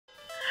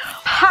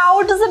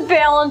How does a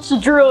balanced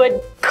druid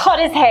cut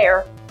his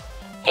hair?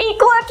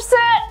 Eclipse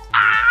it!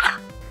 Ah!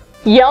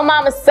 Yo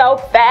mama's so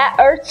fat,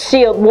 Earth's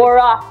shield wore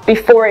off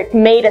before it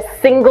made a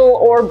single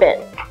orbit.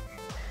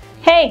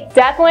 Hey,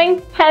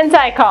 Deathwing,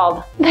 hentai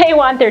called. They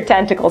want their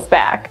tentacles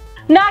back.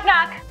 Knock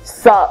knock.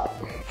 Sup?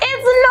 It's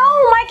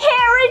Gnome, I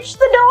can't reach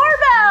the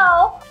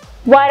doorbell!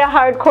 Why do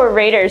hardcore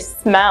raiders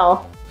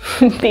smell?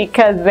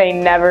 Because they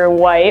never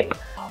wipe.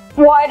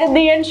 Why did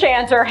the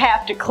enchanter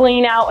have to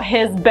clean out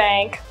his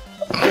bank?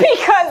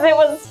 Because it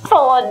was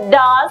full of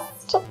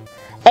dust.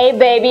 Hey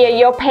baby, are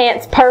your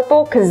pants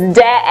purple? Cause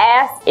that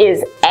ass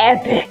is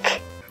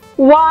epic.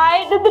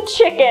 Why did the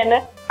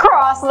chicken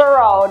cross the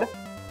road?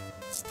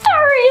 To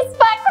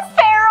respect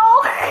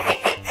feral.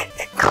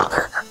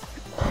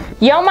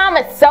 Yo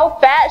mama's so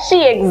fat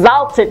she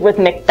exalted with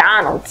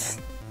McDonald's.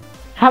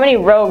 How many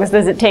rogues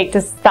does it take to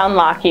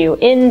stunlock you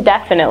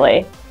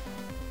indefinitely?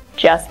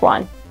 Just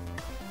one.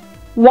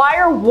 Why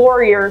are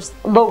warriors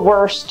the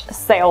worst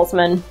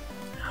salesmen?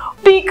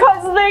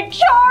 Because they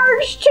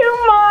charge too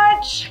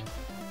much!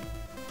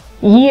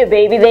 Yeah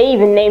baby, they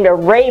even named a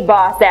raid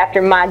boss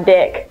after my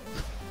dick.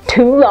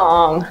 Too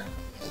long.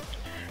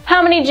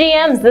 How many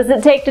GMs does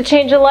it take to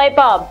change a light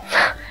bulb?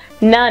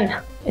 None.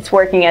 It's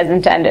working as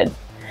intended.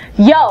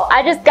 Yo,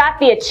 I just got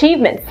the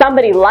achievement.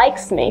 Somebody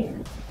likes me.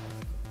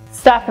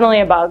 It's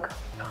definitely a bug.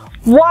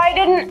 Why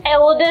didn't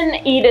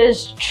Illidan eat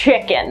his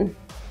chicken?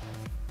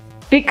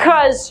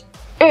 Because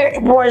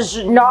it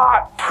was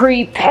not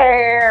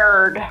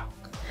prepared.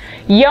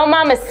 Yo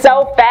mama's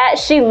so fat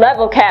she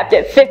level capped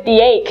at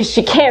 58 cause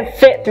she can't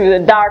fit through the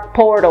dark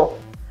portal.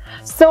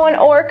 So an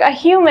orc, a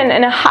human,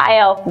 and a high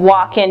elf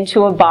walk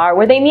into a bar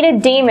where they meet a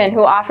demon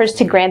who offers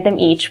to grant them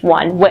each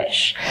one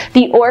wish.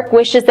 The orc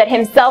wishes that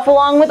himself,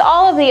 along with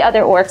all of the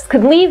other orcs,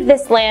 could leave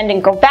this land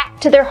and go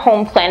back to their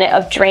home planet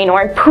of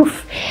Draenor, and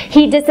poof,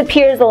 he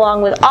disappears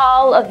along with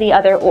all of the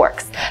other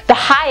orcs. The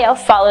high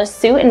elf follows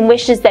suit and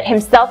wishes that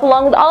himself,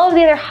 along with all of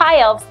the other high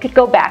elves, could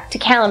go back to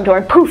Kalimdor,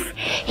 and poof,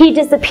 he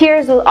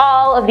disappears with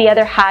all of the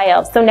other high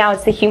elves. So now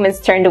it's the human's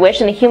turn to wish,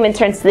 and the human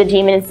turns to the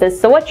demon and says,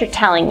 so what you're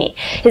telling me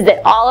is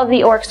that all of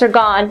the orcs are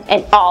gone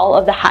and all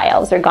of the high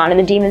elves are gone. And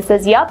the demon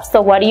says, yup,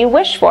 so what do you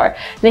wish for?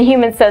 And the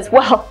human says,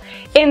 well,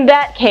 in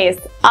that case,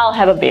 I'll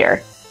have a beer.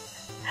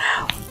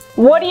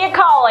 What do you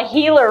call a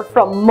healer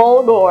from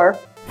Mulgore?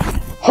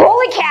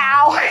 Holy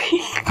cow!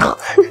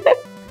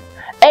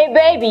 Hey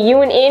baby,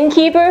 you an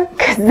innkeeper?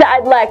 Cause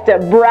I'd like to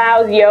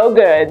browse your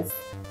goods.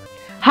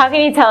 How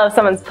can you tell if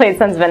someone's played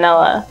Sons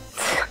Vanilla?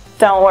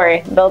 Don't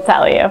worry, they'll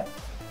tell you.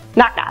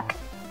 Knock knock.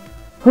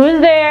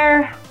 Who's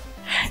there?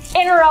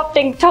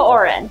 Interrupting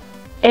Tauren.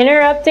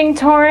 Interrupting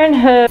Tauren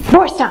who?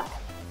 Voice down.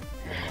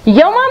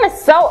 Yo mama's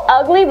so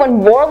ugly when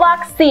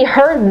warlocks see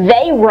her,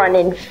 they run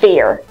in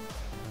fear.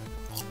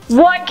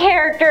 What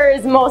character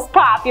is most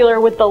popular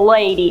with the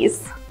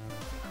ladies?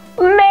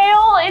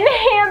 Male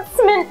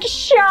enhancement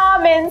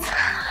shamans.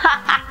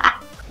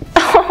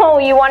 Oh,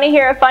 you want to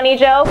hear a funny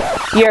joke?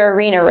 Your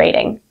arena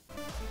rating.